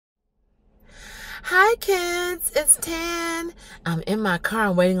Hi kids, it's Tan. I'm in my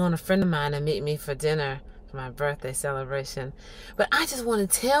car waiting on a friend of mine to meet me for dinner for my birthday celebration. But I just want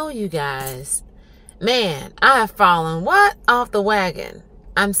to tell you guys, man, I have fallen off the wagon.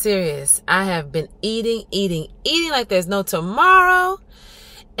 I'm serious. I have been eating like there's no tomorrow.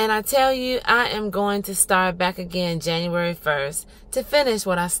 And I tell you, I am going to start back again January 1st to finish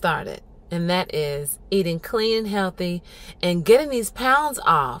what I started. And that is eating clean and healthy and getting these pounds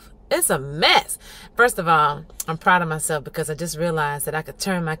off. It's a mess. First of all, I'm proud of myself because I just realized that I could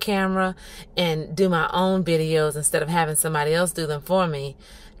turn my camera and do my own videos instead of having somebody else do them for me.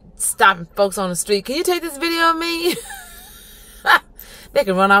 Stopping folks on the street. Can you take this video of me? They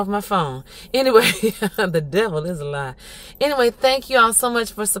can run off my phone. Anyway, the devil is a lie. Anyway, thank you all so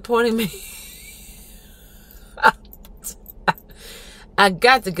much for supporting me. I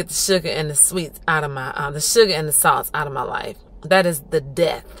got to get the sugar and the sweets out of my, the sugar and the salts out of my life. That is the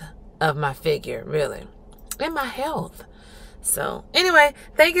death of my figure, really, and my health. So anyway,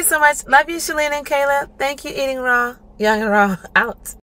 thank you so much. Love you, Shalene and Kayla. Thank you, Eating Raw, Young and Raw, out.